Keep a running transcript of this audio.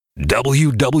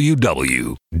www.amw.fm.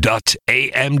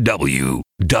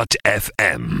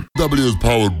 W is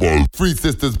powered by Three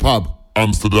Sisters Pub,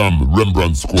 Amsterdam,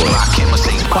 Rembrandt Square. What you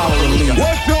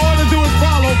ought to do is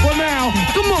follow for now.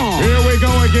 Come on. Here we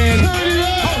go again.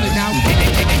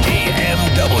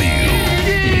 AMW.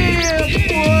 Yeah,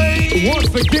 boy.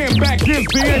 Once again, back is the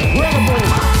incredible.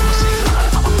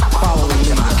 Follow the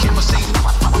leader.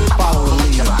 Follow the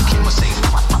leader.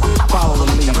 Follow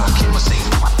the leader.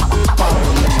 Follow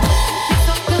the leader.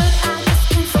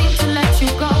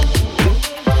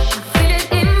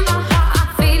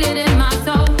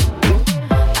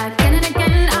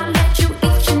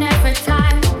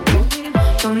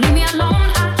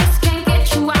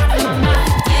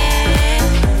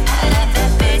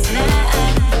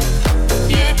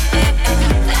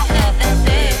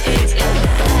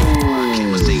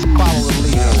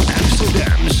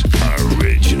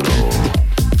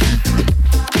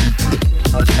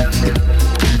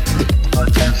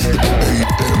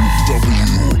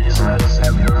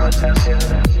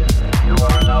 You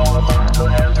are now about to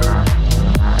enter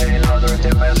another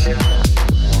dimension.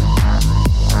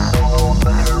 So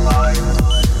open your mind,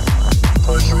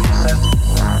 push reset,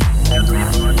 and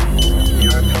reboot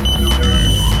your computer.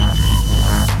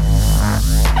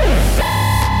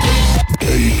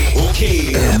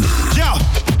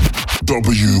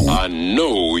 W. I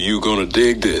know you're gonna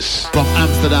dig this. From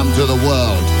Amsterdam to the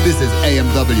world, this is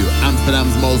AMW,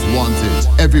 Amsterdam's Most Wanted.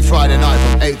 Every Friday night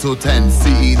from 8 till 10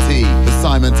 CET, the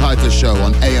Simon-Titus Show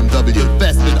on AMW. The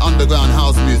best in underground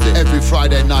house music. Every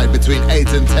Friday night between 8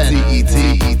 and 10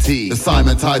 CET. The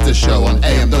Simon-Titus Show on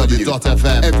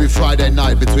AMW.FM. Every Friday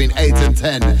night between 8 and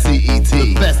 10 CET.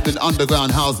 The best in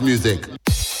underground house music.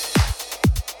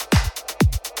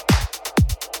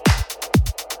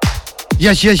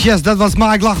 Yes, dat was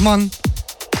Mike Lachman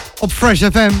op Fresh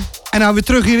FM. En nou weer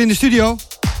terug hier in de studio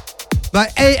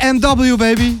bij AMW,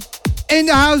 baby. In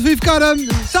the house, we've got him,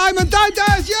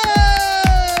 Simontitus, yeah!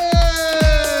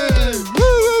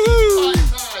 Woo!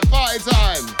 Party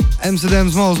time!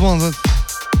 Amsterdam's Most Wanted.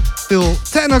 Till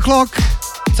 10 o'clock,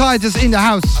 Titus in the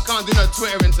house. I can't do no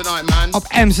Twittering tonight, man. Op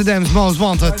Amsterdam's Most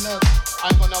Wanted. I ain't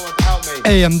got no one to help me.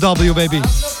 AMW, baby.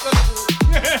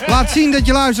 Laat zien dat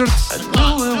je luistert.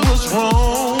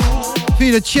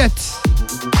 Via de chat.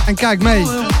 En kijk mee.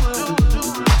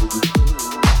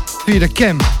 Via de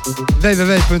cam.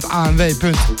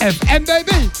 www.anw.fm,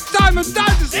 baby.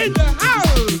 Simontitus in the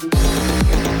house.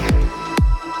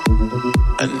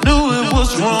 I knew it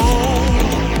was wrong.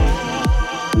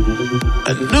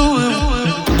 I knew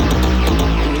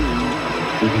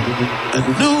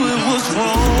it was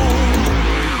wrong.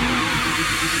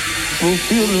 For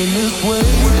feeling this way.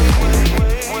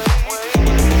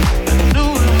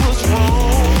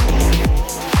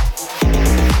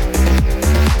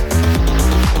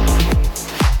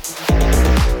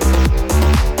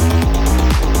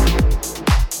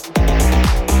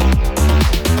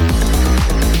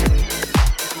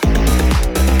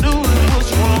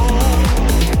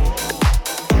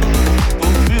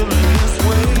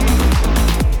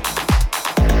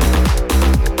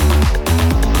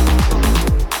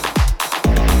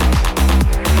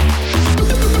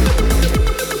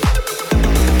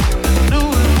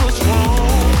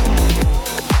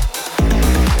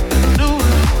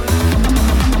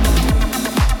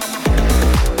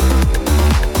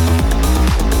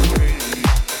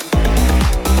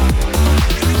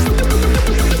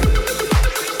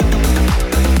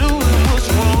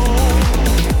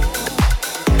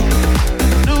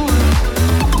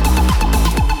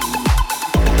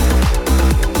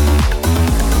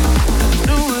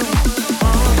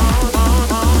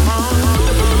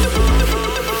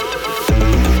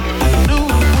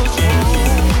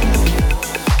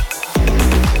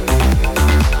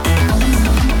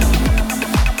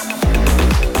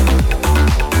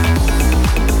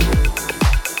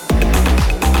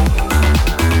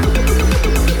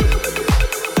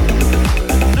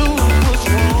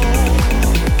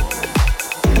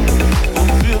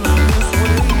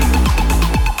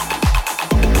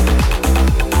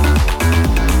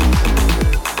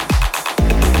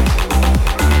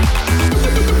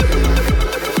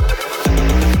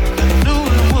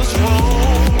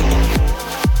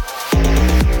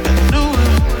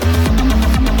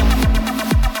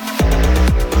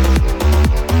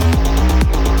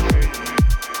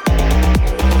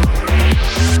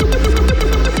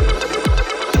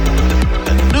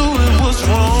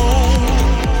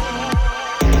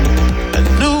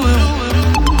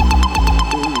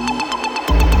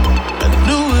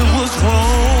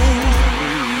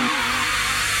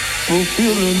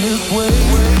 feeling this way.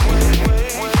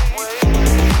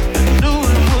 I knew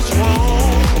it was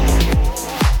wrong.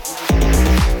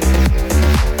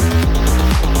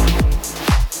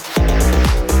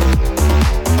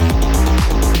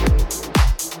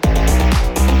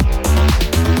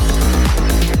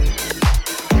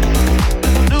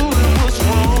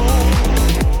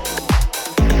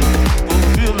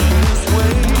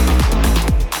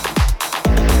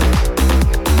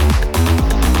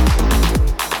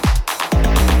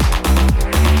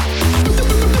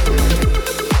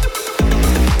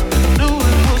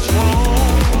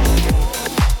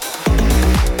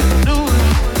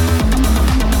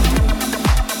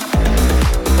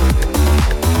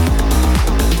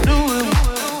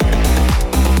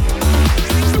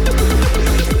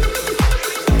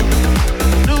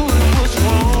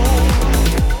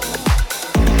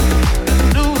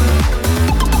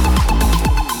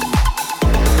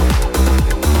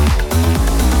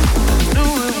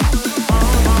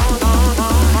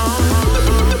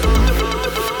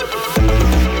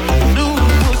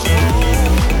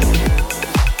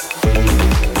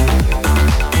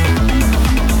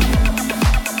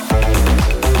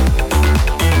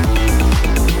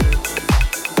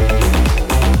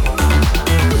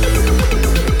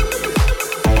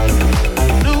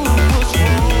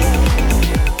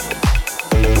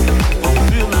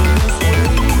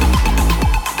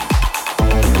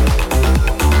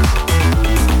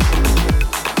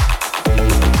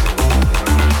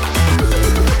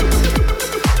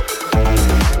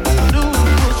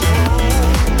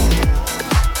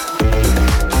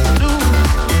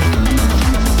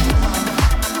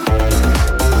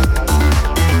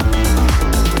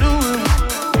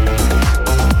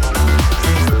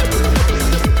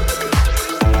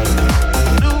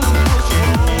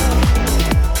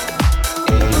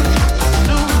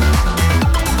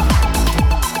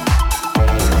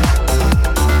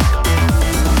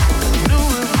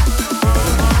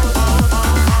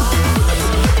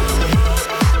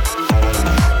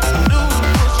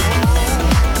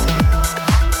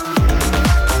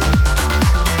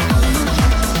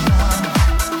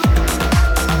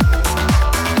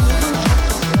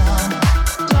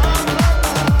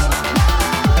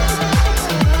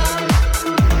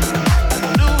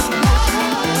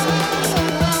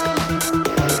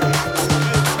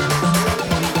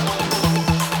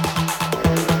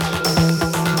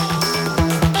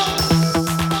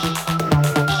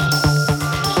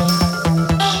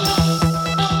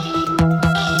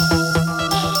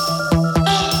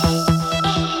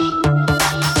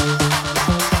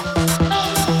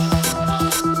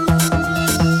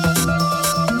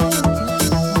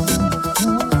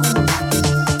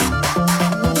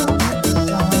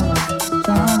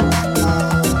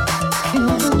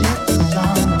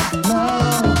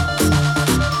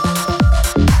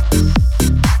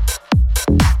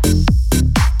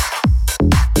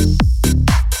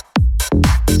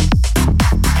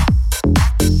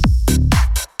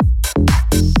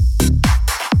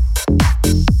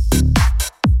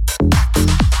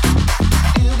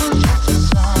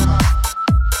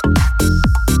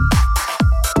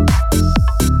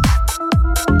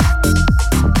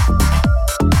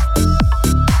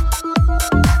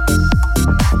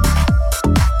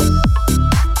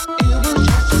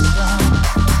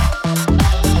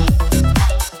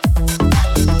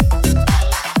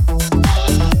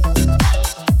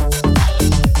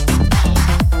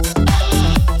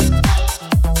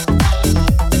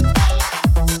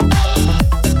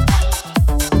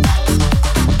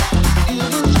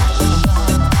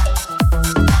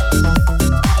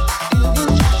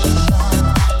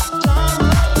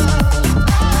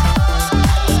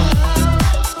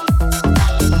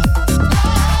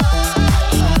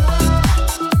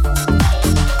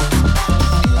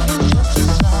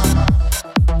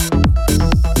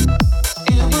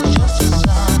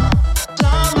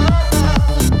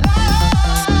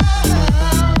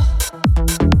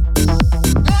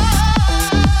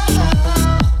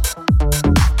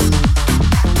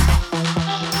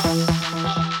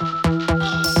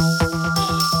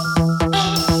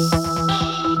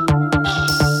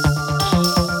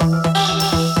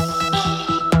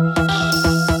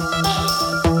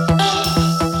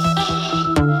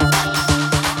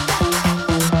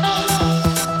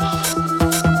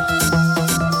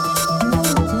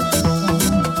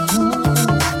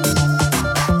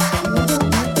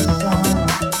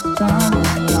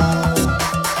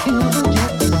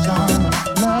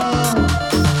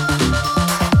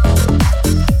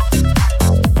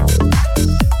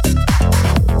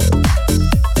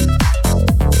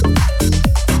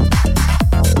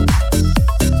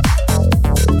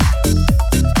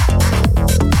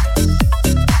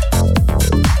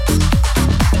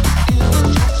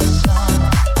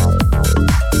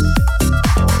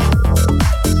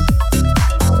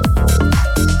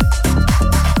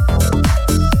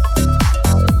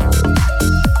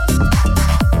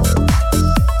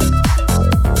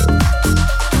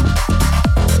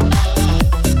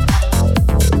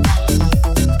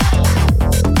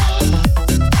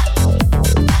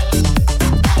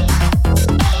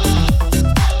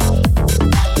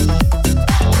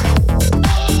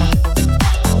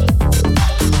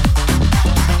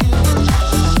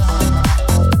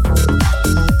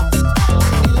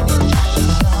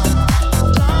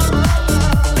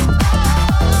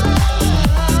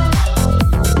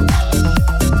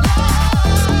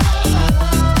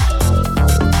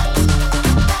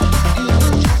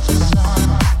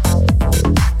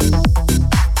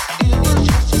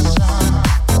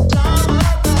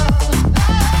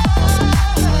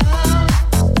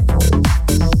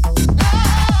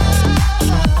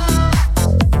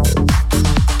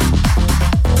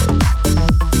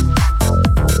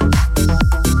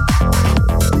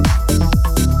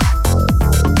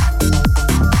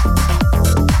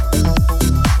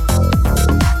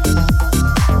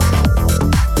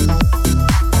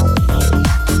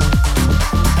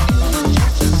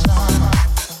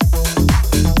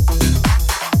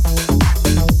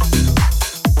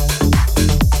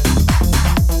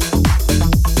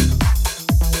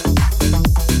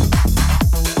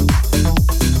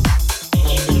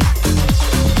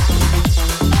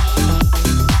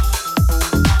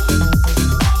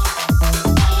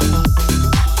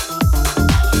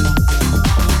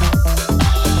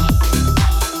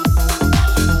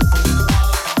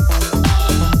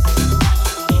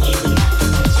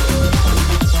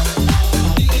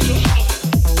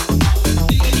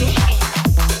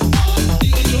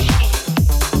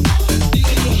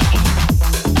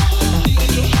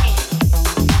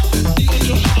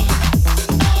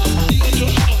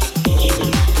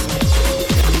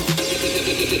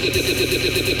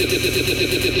 You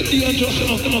just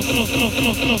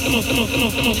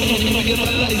get a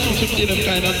license to them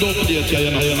kind of dope later,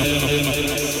 you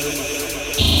know.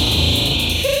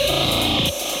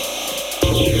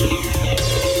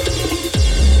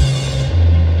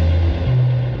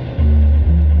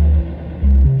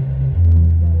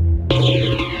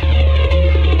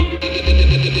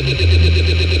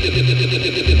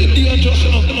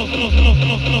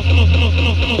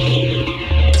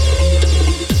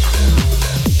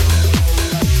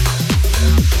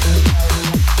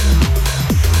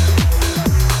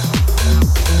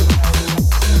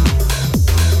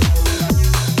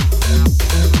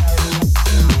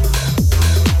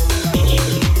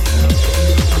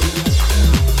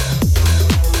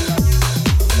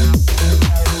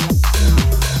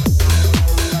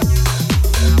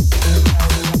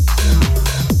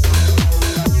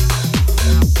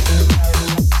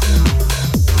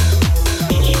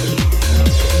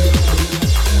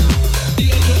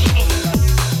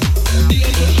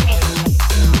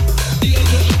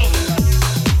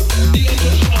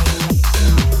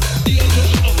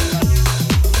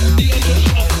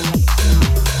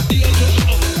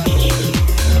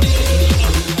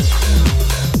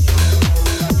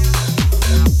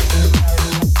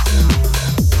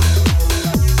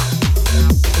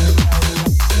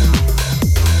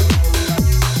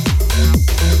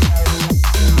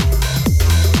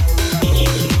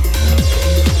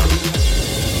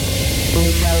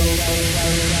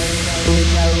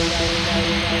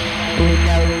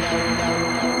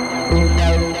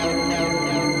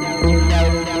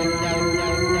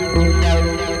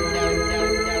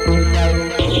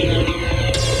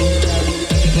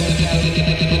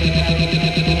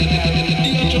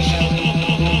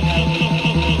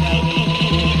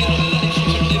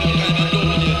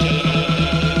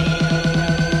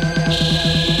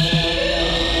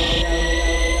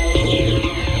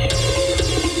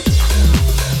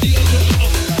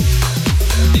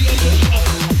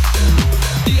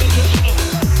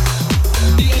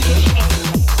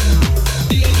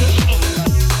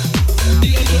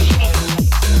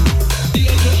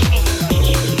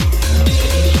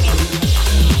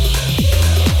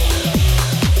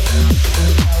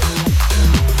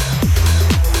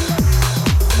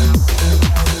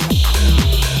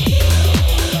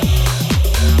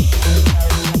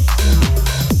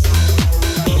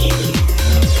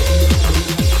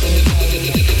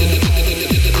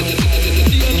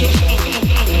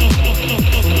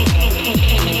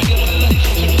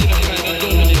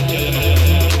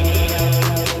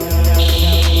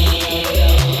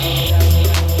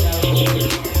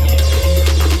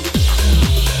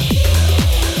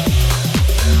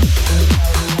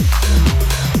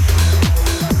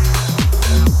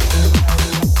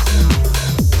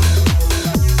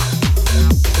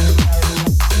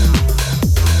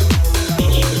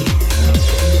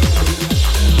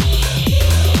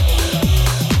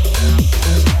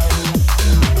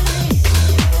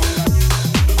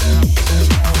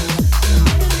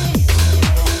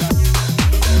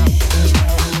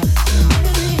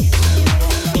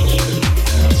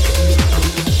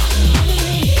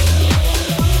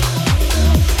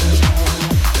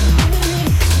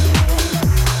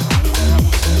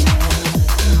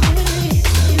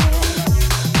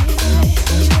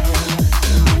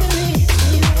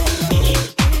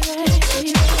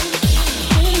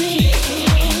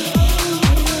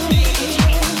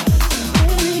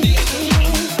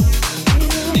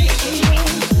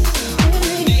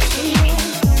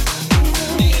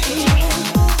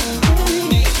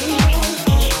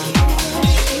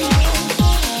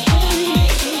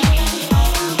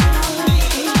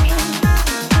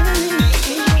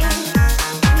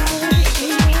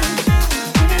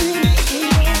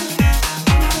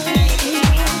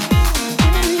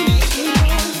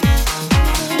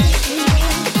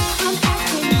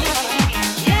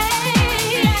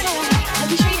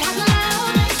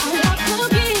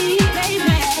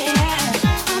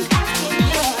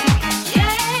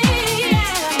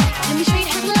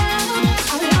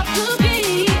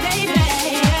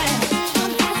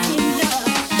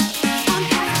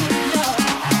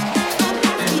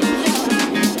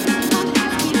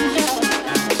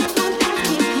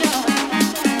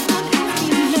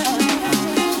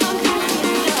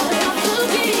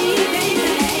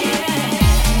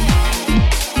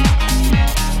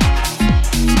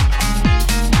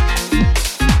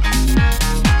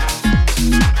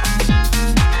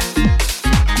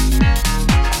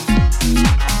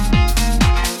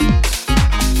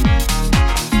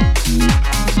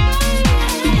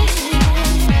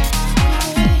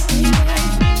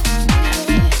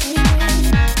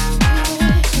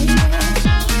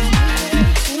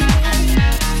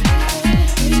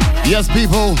 Yes,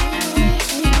 people.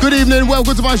 Good evening.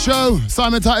 Welcome to my show.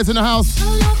 Simon Titus in the house.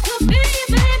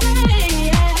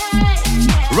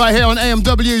 Right here on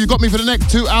AMW. You got me for the next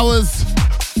 2 hours.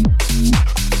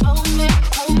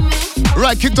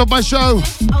 Right, kicked off my show.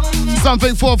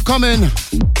 Something forthcoming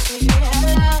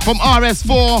from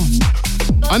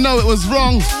RS4. I know it was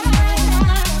wrong.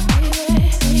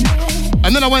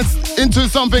 And then I went into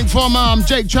something from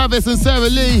Jake Travis and Sarah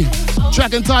Lee.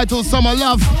 Track entitled Summer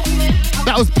Love.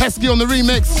 That was Pesky on the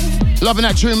remix. Loving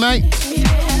that tune, mate.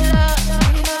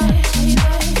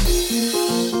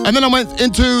 And then I went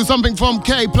into something from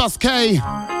K plus K.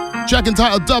 Track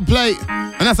entitled Dub Plate.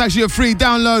 And that's actually a free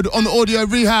download on the Audio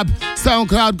Rehab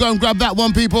SoundCloud. Go and grab that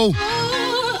one, people.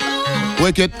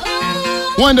 Wicked.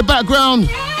 One in the background.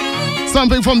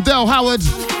 Something from Del Howard.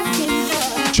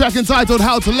 Track entitled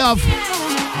How to Love.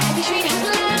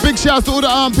 Big shouts to all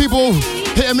the people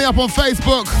hitting me up on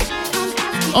Facebook,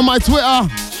 on my Twitter.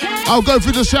 I'll go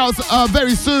through the shouts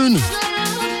very soon.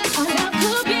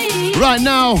 Right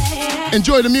now,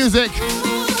 enjoy the music.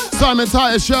 Simon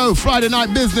Titus Show, Friday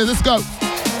Night Business. Let's go.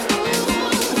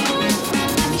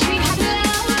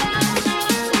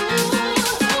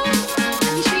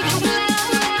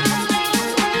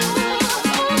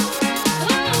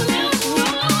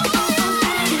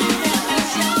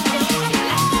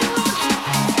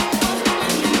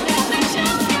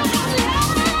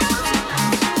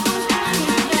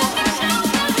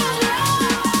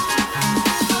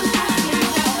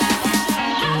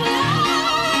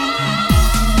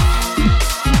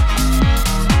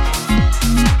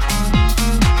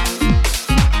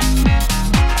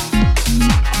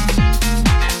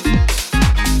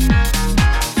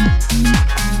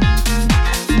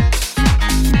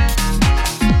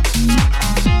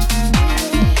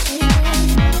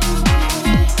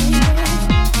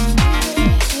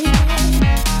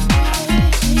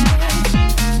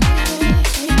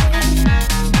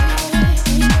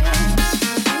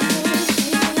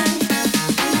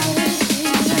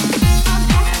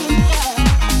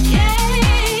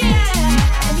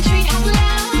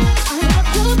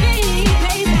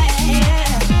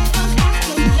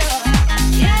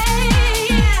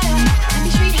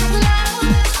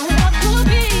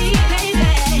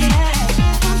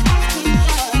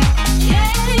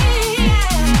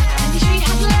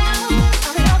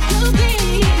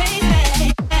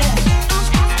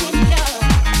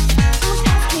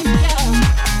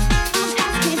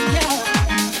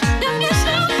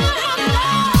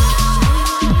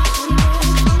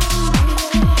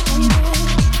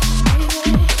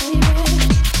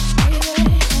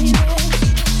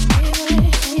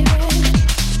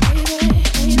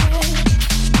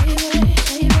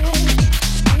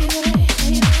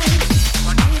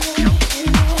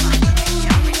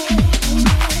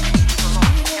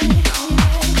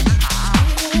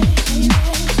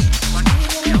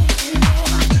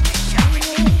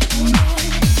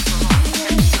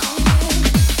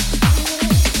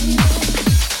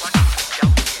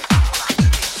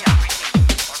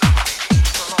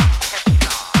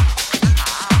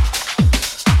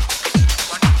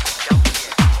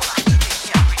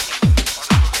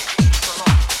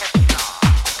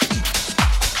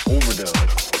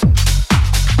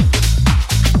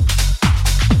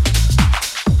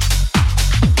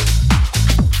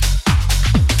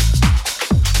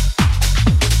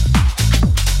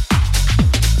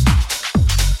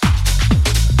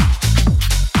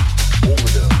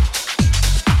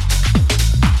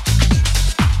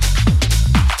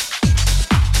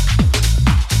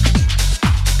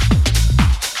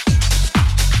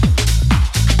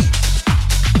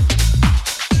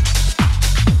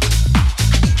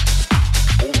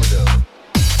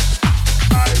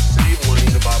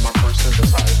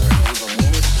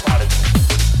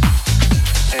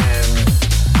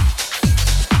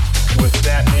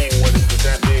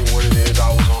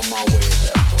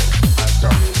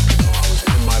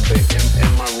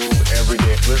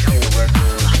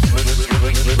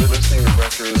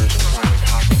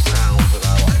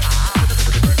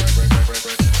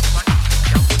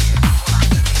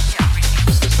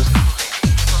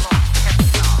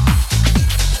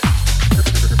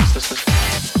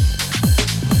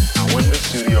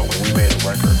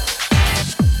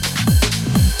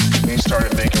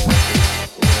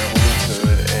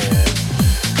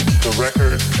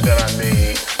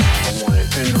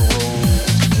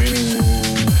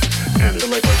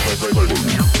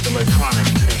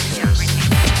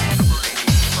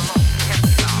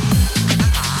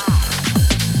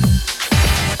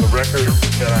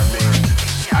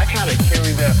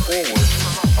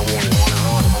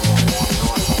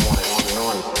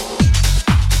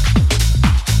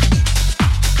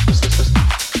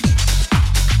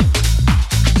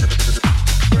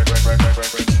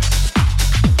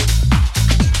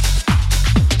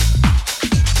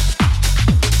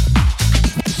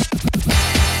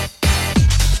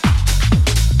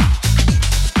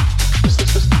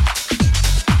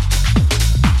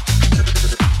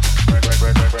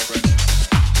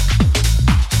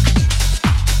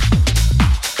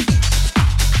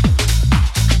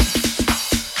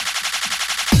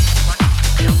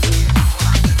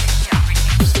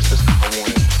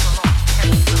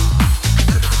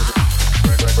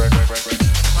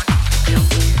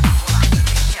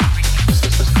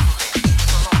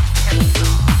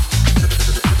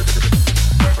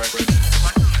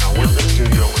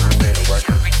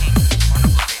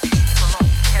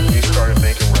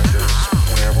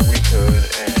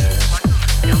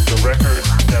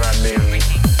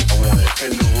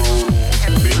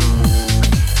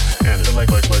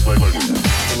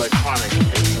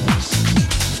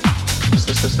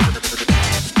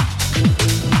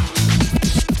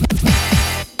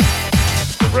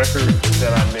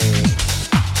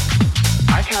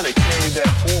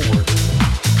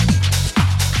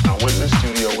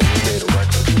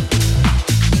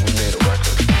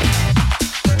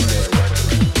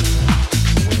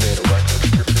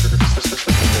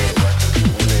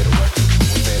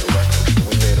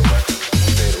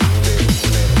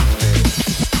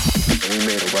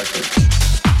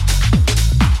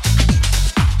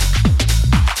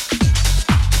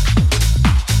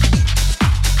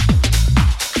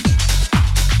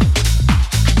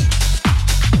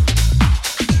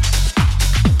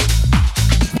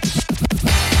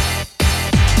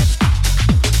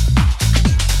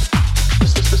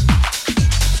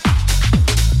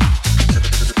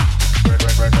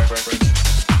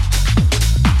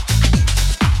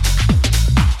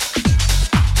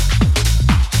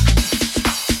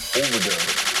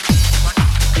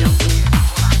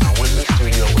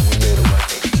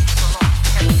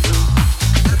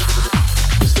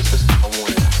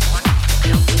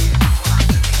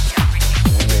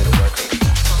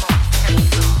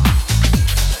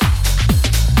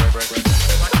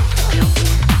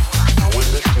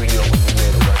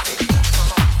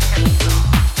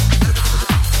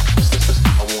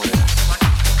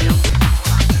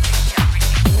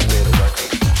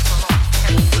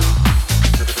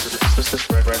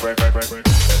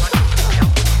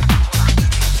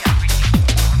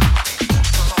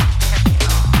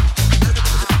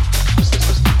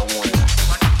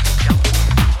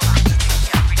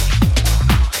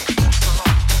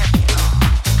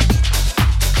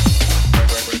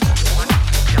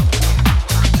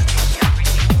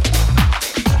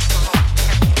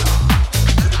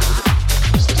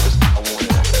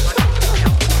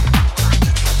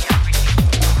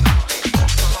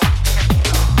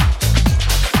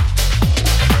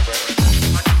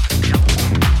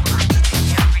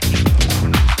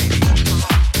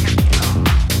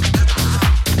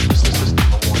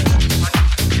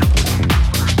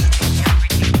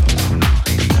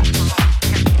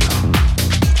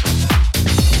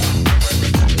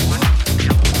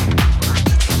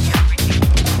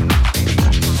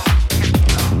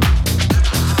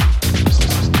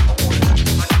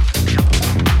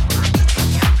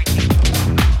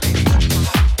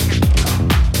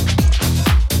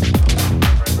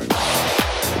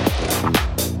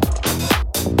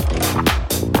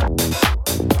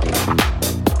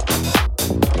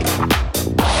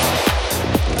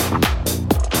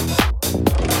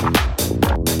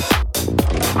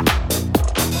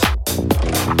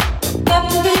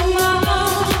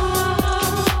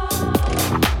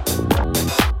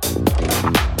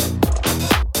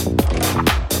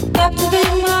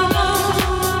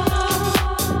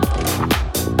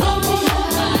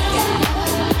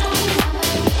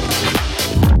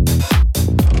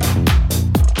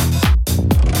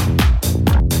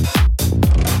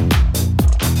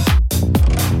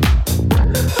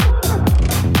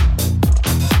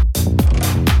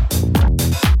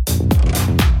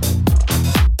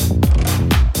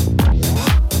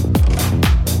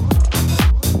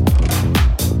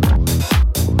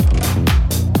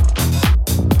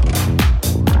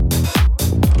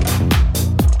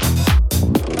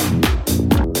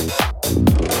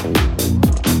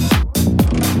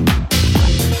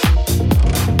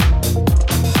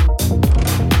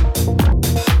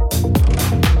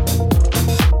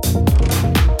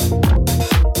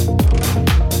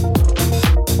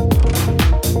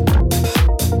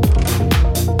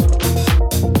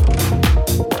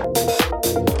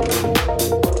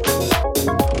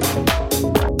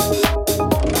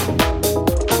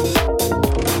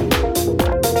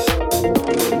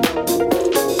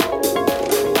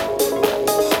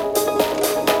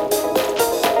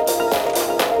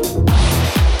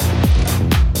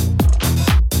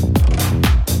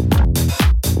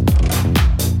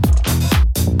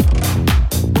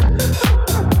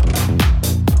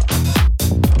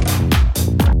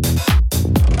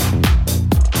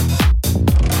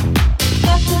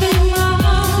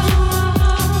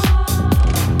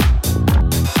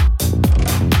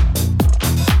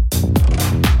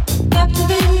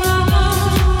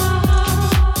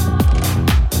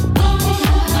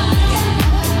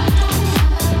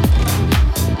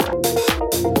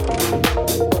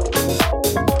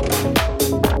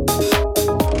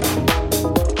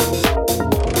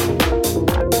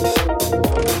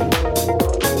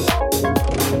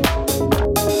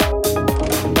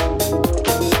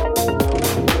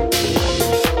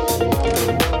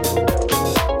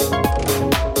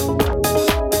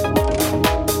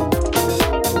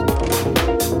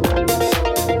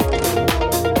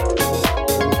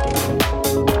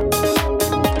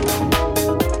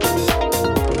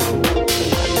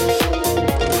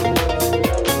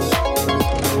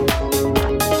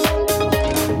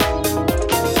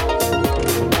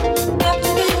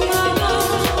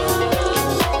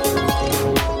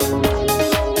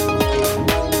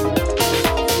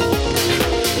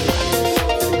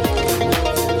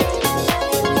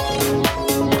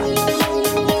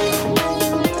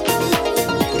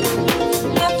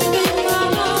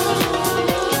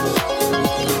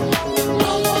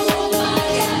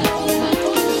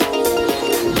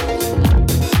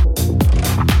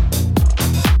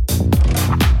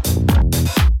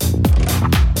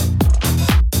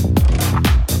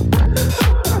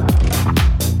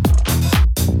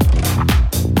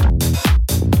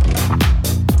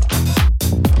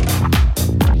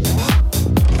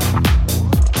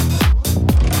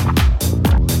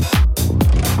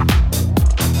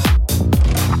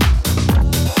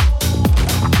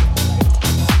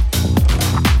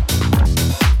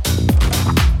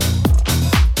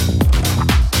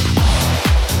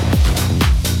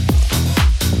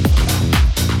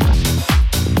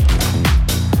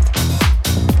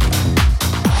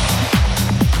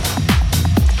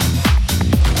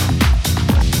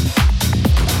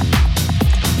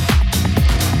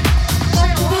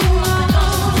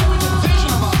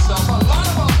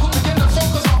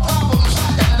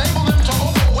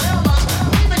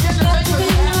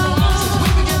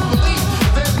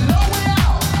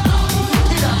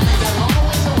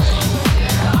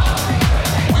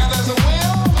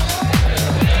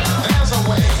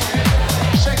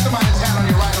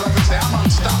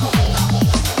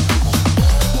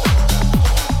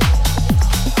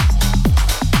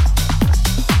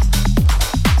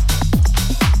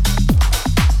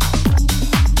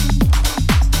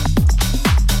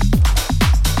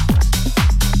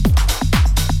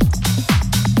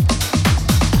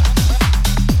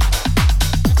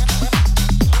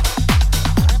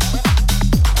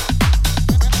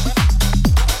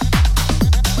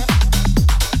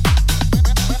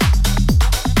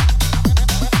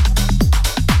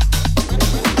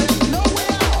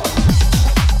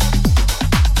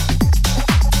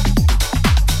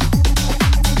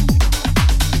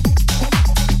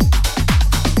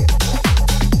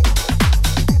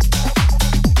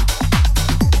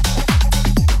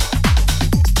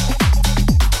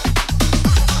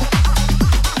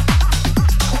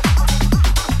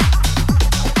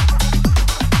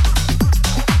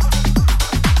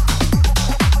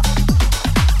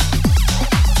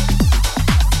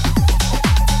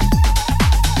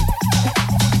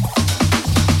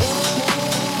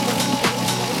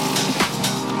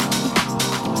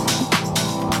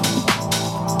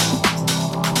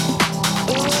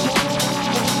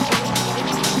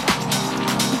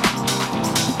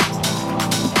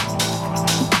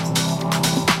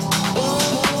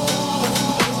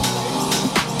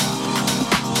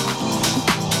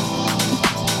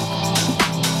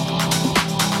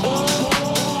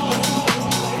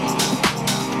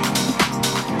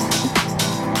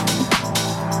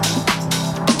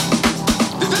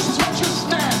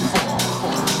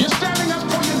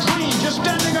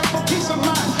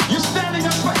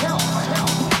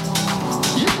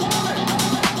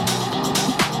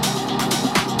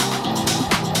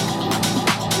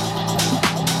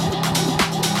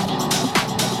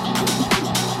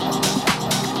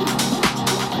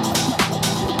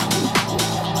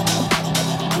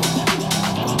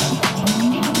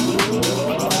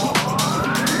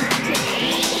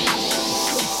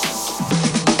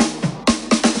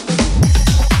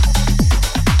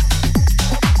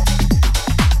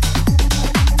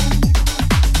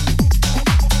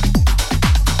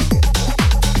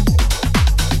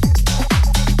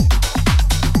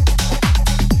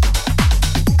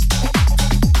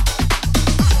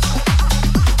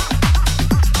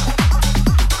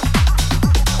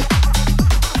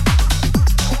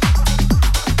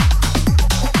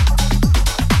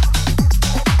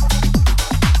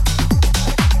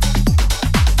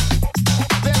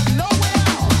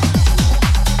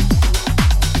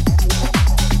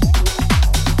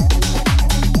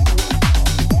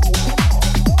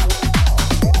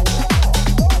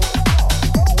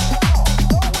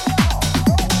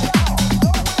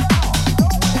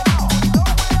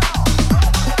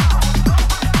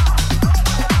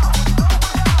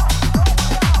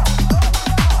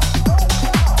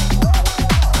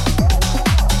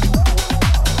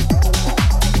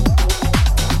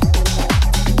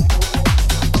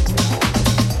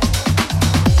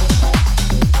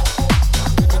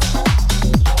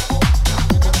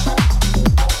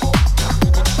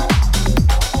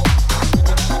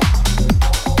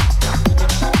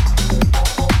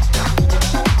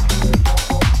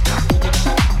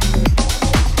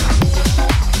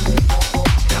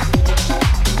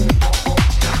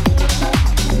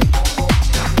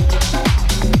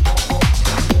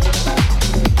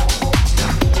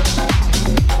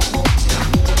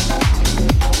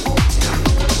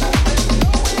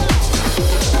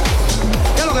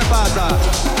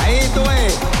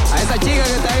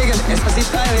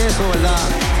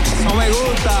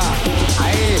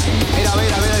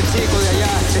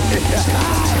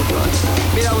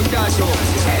 muchachos.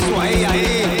 Eso ahí,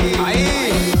 ahí, ahí.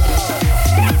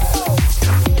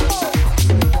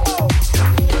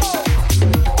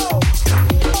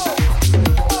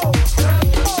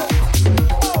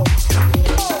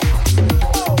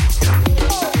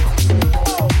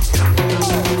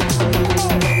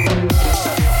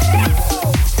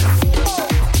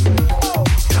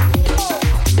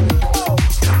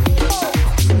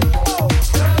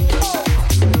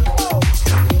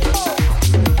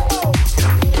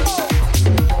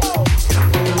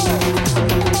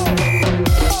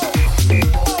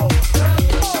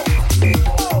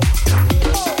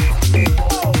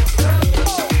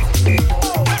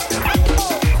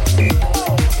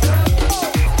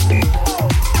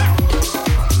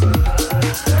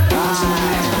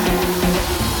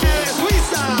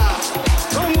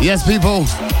 Yes, people.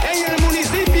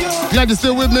 Glad you're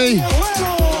still with me.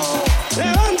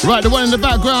 Right, the one in the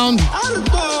background.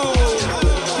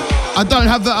 I don't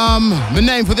have the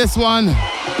name for this one.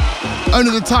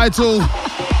 Only the title.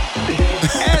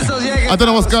 I don't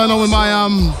know what's going on with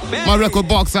my record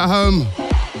box at home.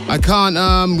 I can't,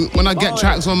 when I get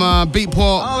tracks from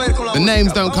Beatport, the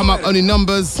names don't come up, only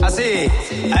numbers. This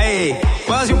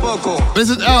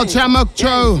is El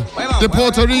Chamacho de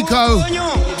Puerto Rico.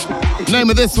 Name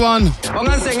of this one. And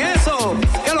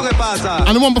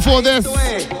the one before this,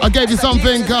 I gave you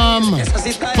something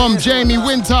from Jamie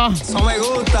Winter.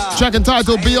 Track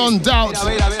entitled Beyond Doubt.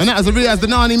 And that was a Riaz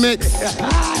Danani mix.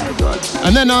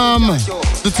 And then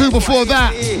the two before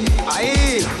that,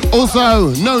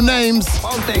 also no names,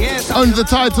 only the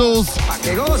titles.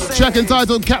 Track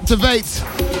entitled Captivate.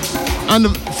 And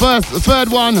the third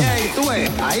one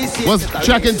was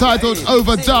track entitled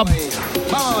Overdub.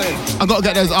 I gotta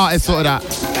get those artists sorted out.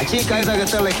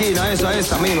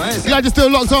 Yeah, just still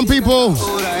locked on, people.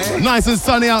 Nice and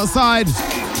sunny outside.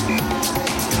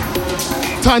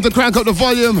 Time to crank up the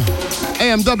volume.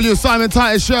 AMW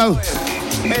Simontitus Show.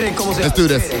 Let's do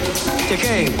this.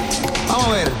 Vamos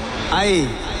a ver. Ahí.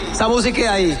 Esa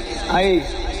música ahí. Ahí.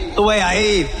 Tú ves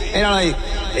ahí. Míralo ahí.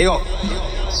 Digo,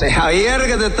 ese Javier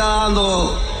que te está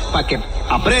dando para que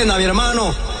aprenda, mi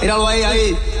hermano. Míralo ahí,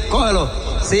 ahí. Cógelo.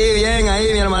 Sí, bien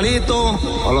ahí, mi hermanito.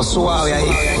 Con lo suave ahí.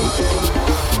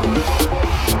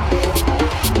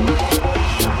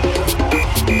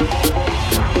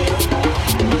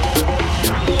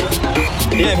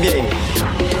 Bien, bien.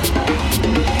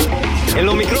 En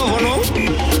los micrófonos,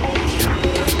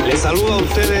 les saludo a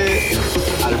ustedes,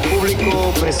 al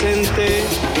público presente,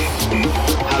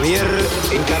 Javier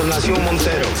Encarnación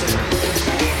Montero,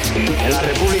 en la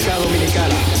República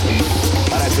Dominicana,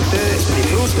 para que ustedes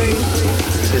disfruten,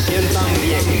 se sientan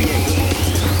bien.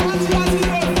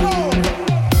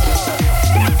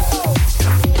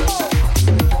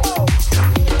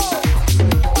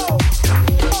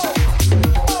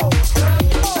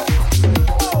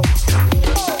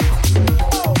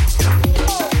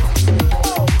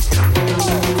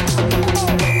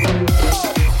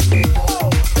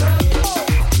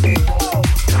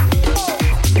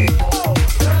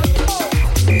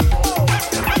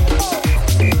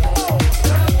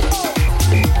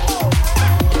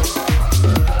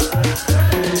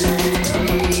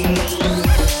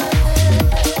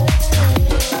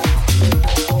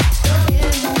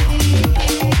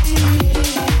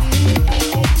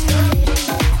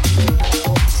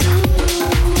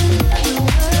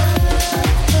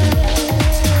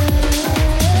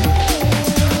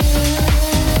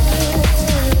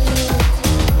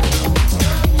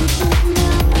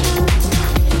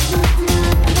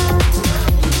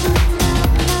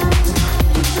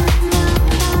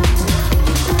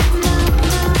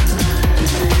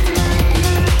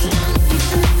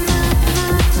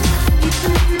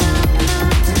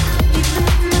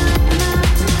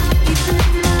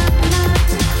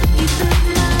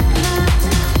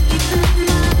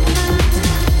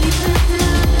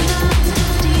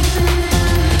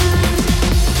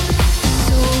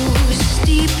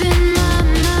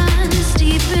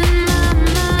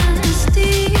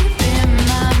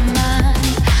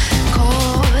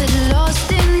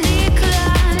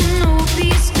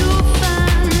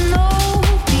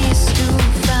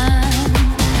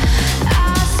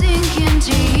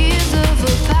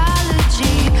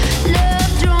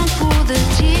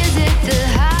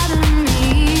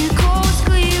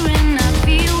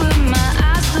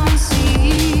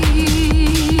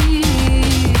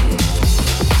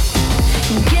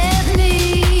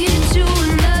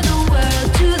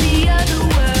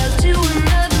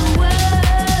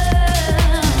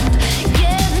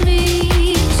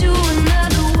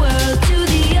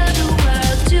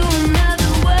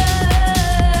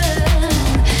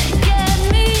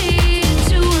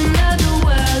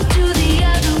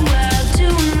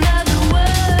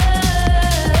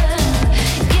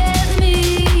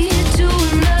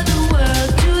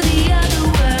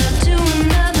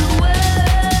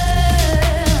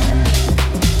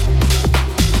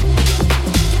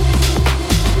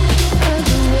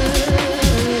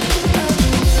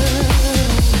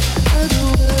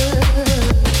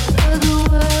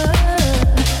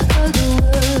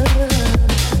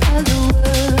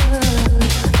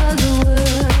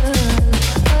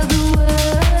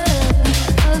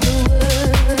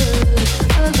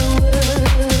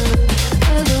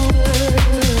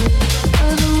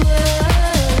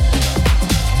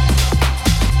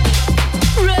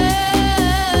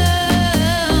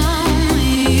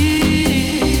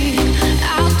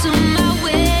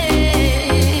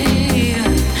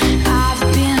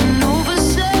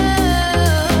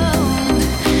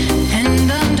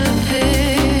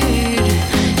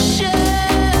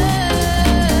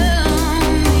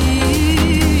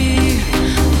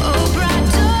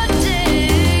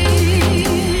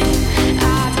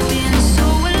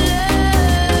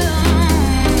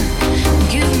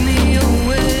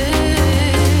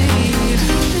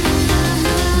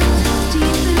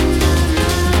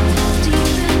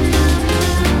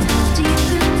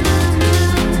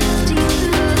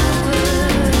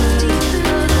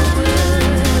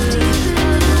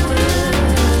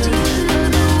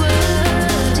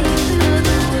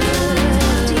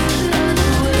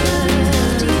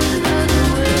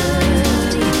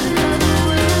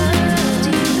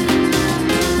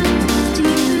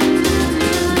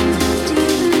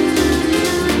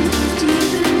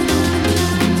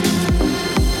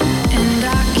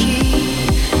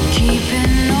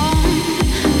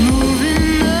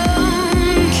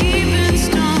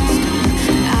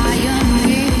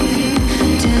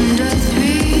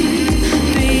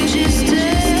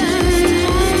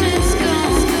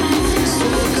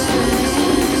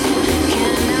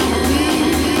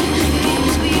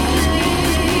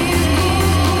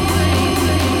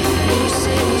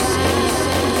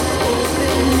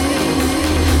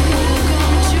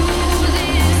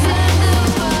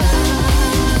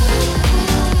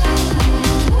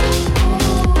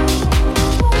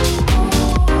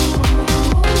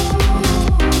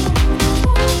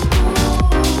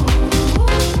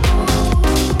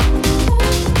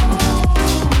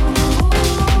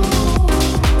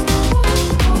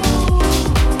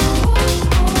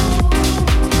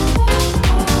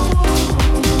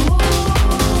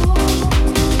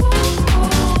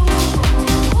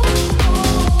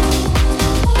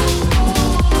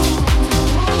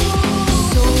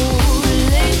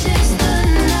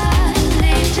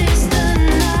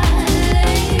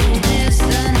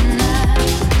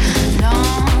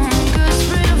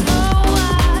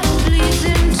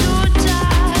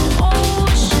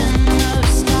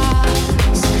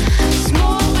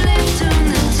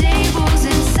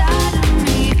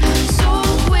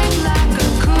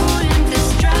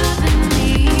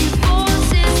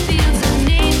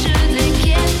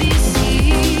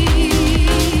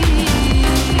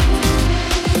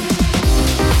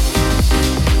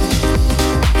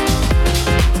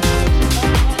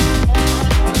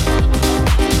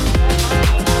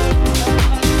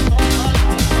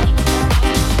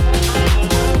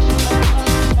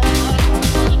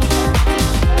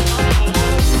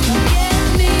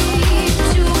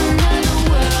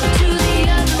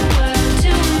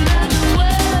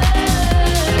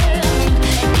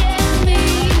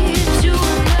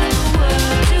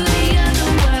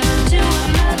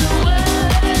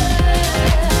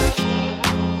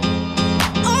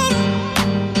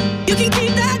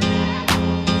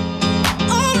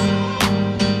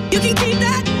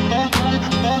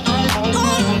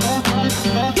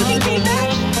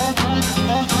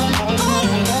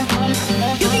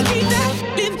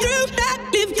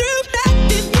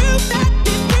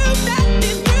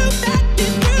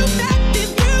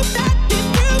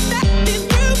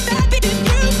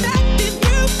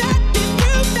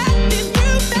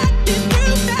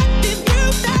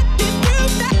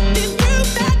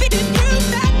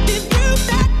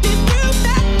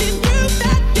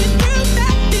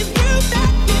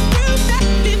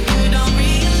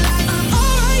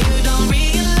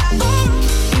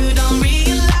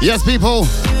 Yes, people.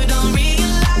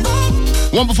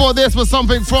 One before this was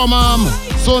something from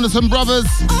Saunderson Brothers,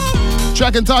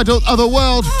 track entitled Other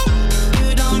World.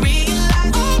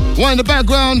 One in the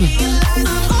background,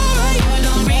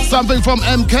 something from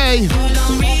MK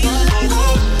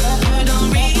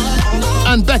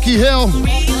and Becky Hill,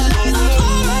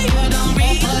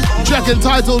 track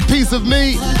entitled Piece of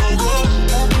Me.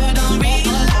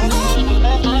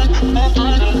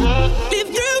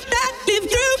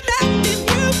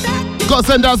 Gotta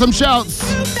send out some shouts.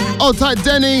 Old tight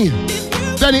Denny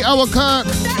Owerkirk,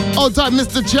 old tight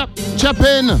Mr.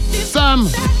 Chapin, Sam,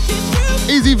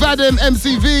 Easy Vadim,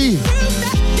 MCV.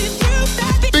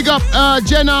 Big up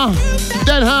Jenna,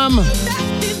 Denham,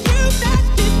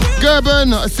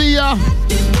 Gerben, I see ya.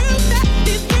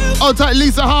 Old tight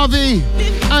Lisa Harvey,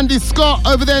 Andy Scott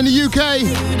over there in the UK.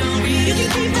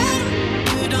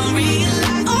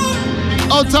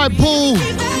 Old tight Paul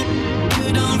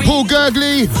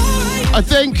Gurgley, I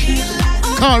think.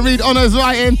 Can't read Honor's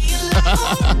writing.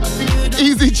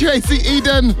 Easy Tracy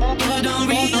Eden.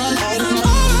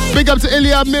 Big up to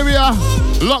Ilya Miria,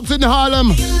 locked in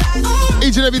Harlem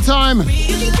each and every time.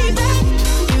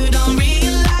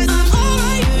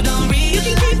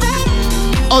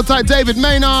 Old tight David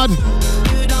Maynard,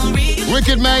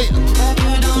 wicked mate.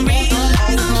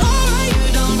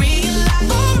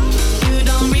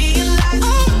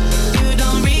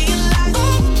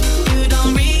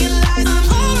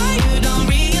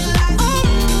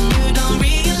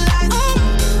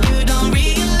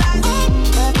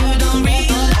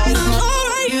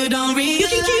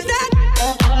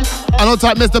 And old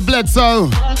tight Mr. Bledsoe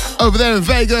over there in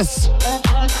Vegas.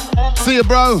 See you,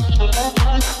 bro.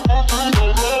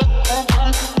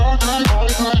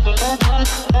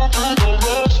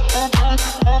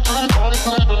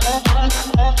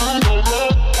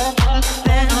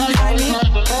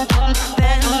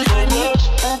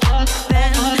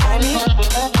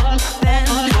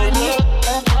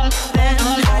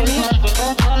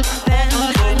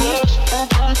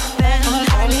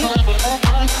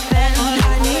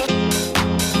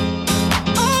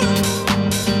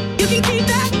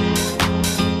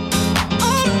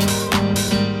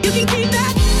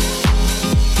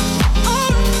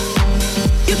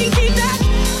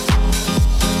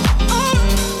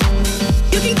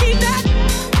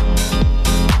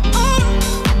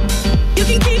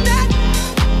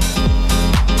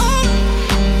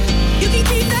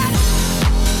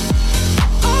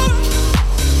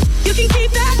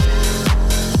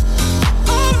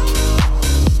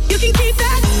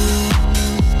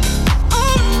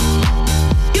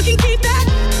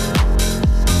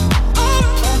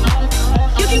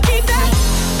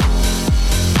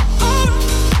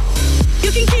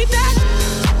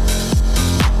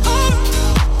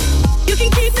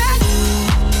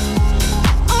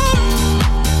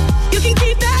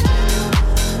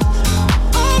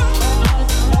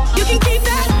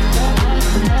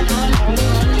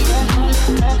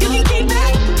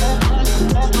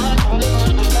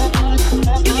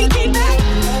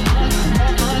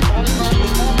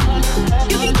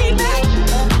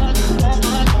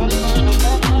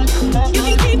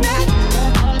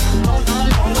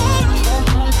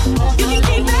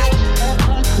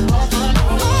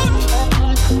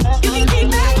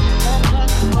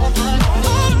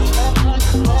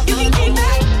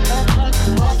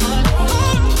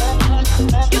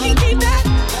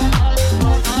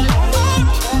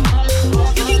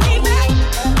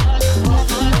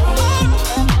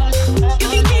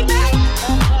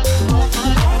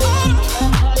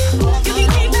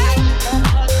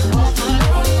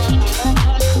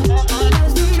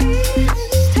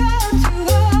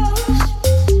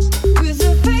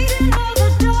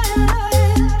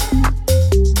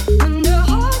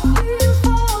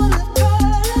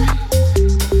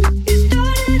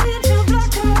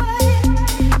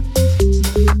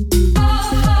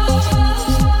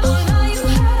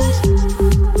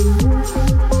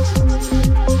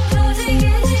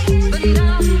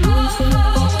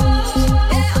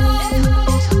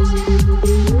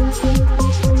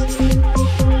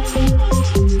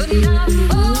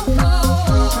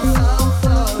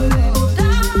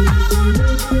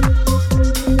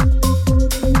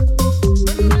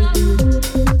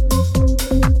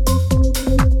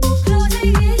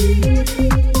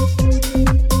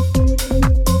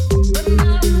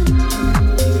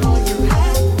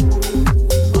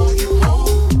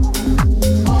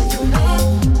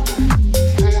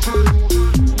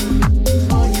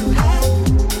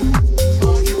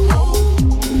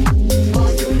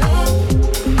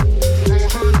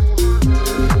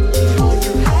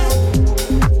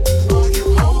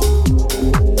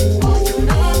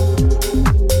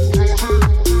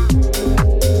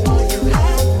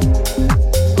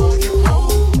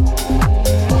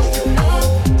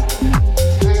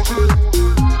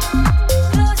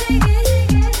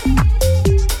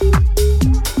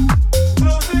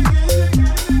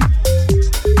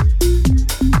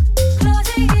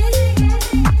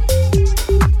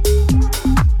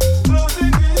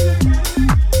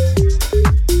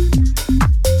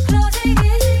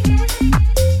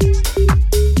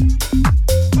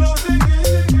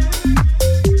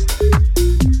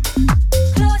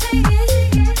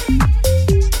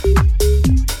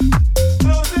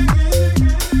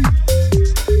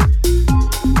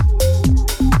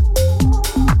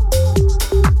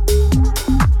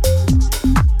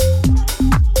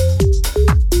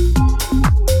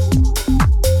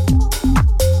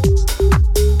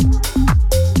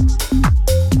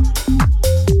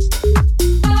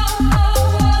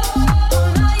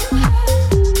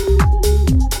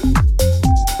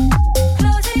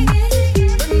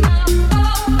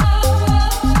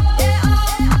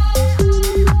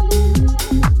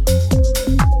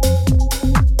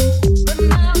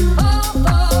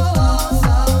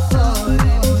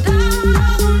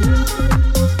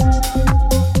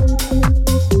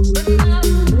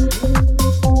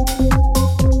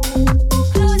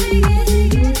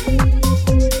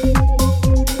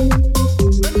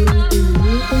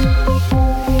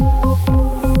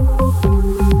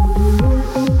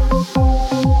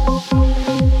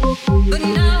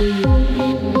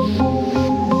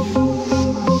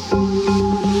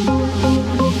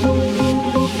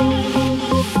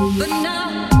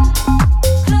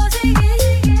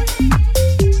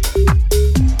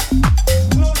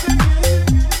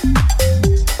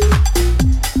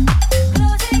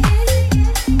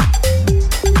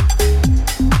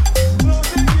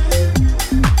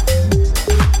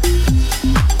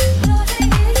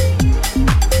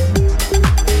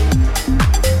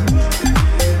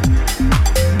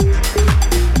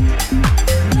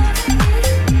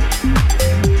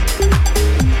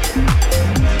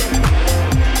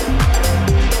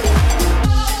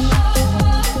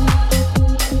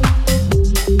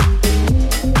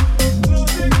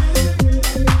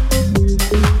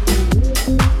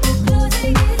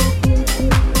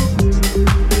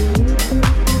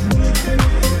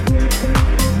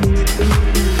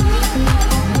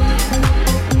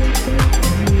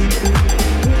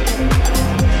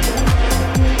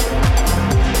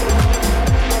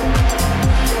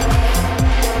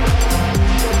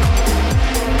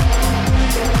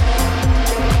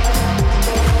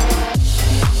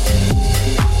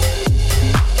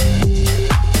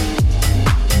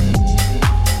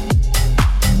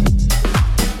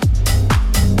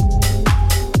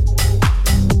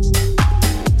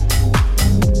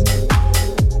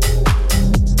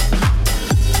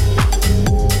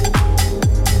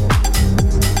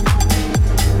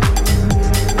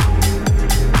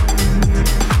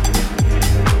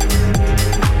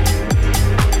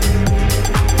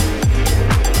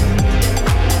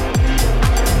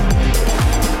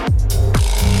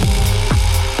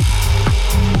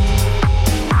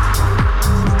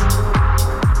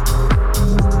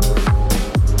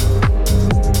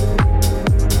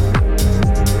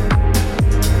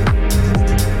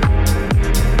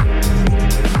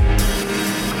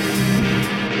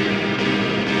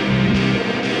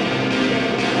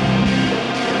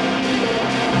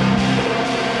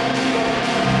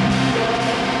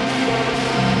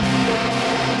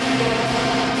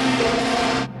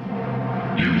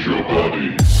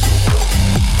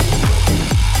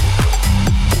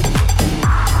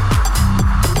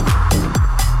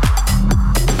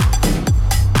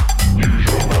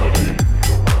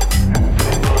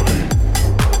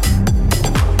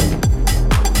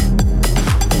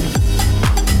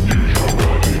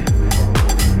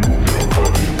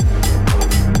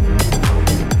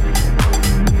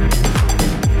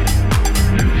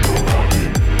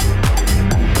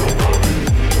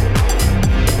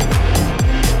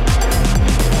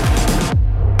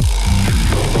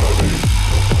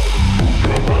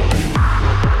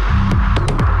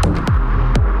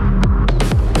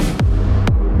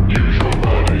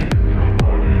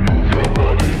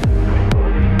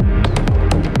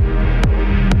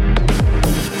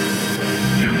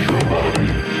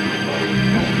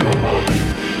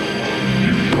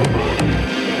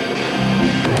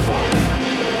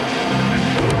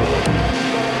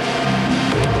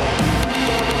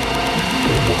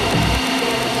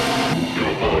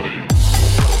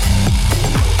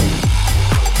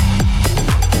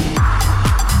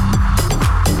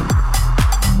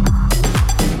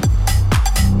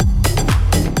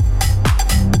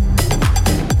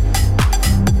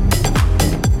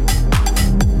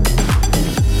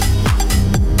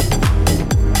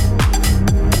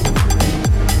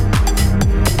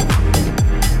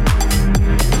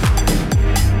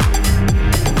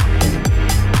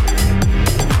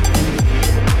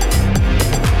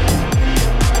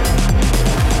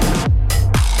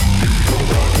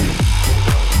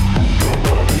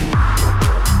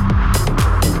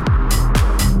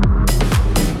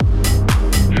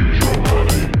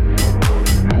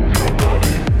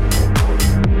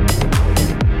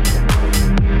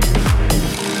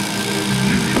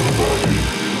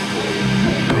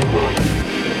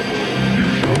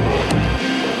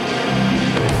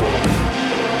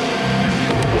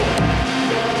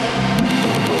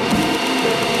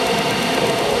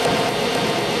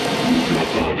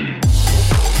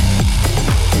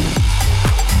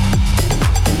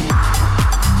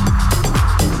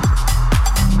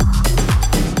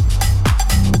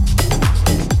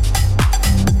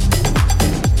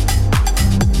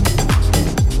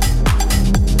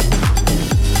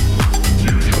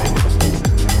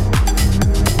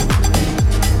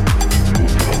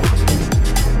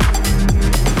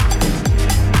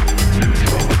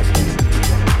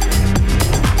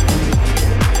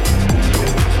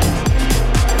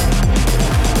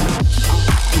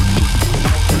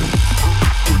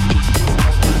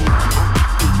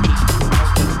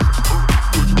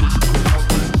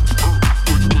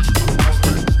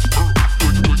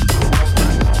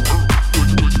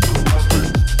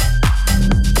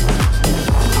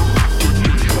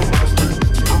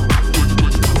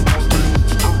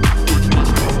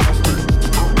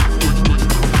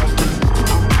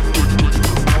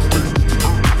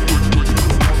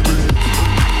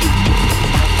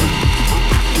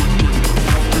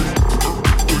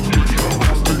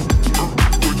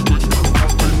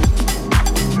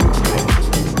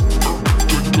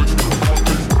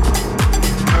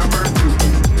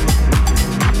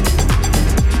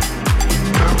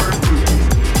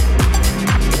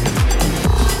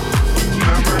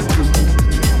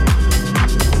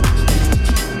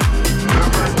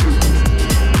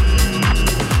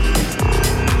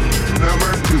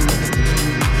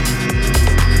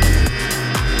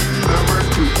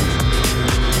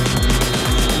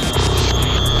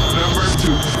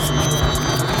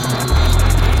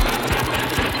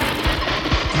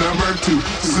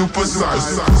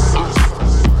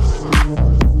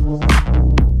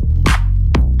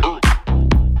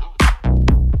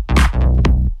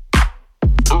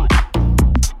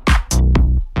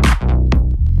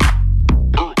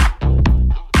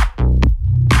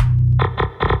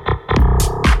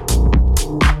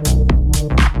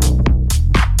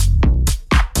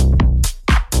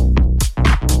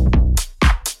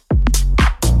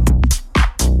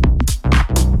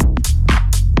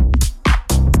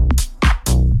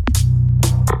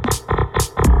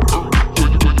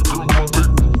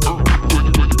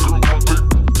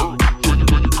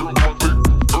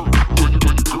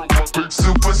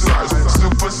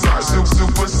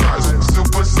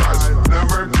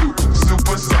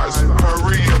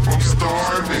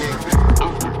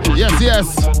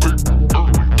 yes.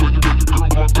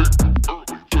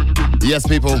 Yes,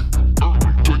 people.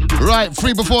 Right,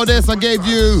 free before this, I gave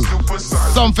you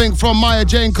something from Maya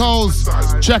Jane Cole's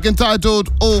track entitled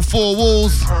All Four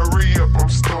Walls. Hurry up, I'm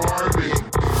starving.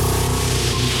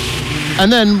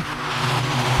 And then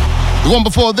the one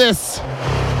before this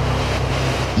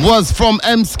was from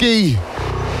M-Ski,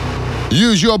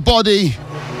 Use Your Body.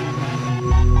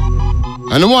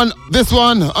 And this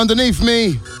one underneath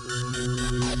me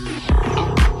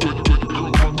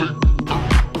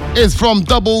is from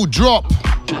Double Drop.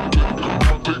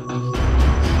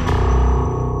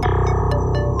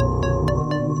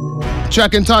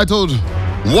 Track entitled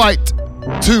White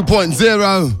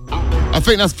 2.0. I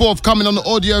think that's forthcoming on the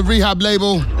Audio Rehab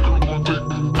label.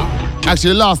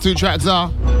 Actually, the last two tracks are.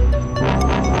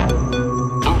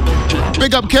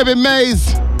 Big up Kevin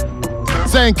Mays,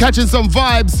 saying catching some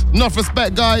vibes, enough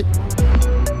respect, guy.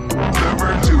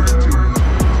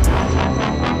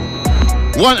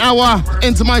 1 hour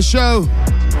into my show.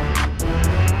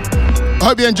 I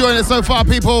hope you're enjoying it so far,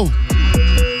 people.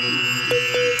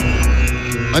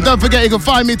 And don't forget, you can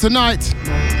find me tonight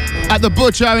at the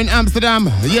Butcher in Amsterdam.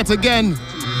 Yet again,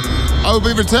 I will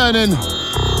be returning.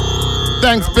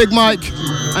 Thanks, Big Mike,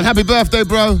 and happy birthday,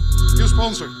 bro. New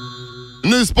sponsor.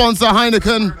 New sponsor,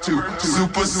 Heineken.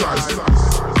 Super size.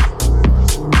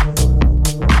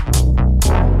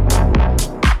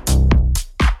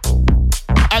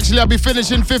 Actually, I'll be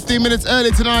finishing 15 minutes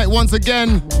early tonight once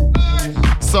again.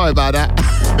 Sorry about that.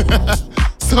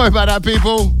 Sorry about that,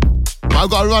 people. But I've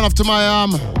got to run off to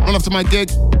my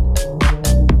gig.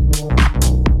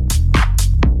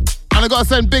 And I got to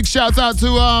send big shouts out to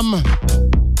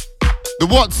the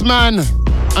Wattsman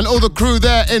and all the crew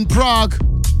there in Prague.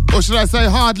 Or should I say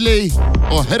Hardly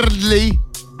or Herdly.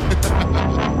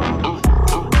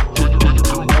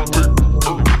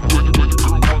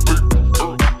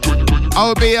 I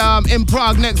will be in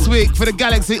Prague next week for the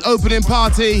Galaxy opening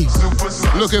party.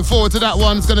 Looking forward to that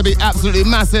one. It's going to be absolutely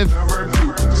massive.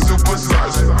 Super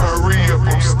size. Hurry up,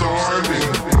 I'm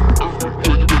starving.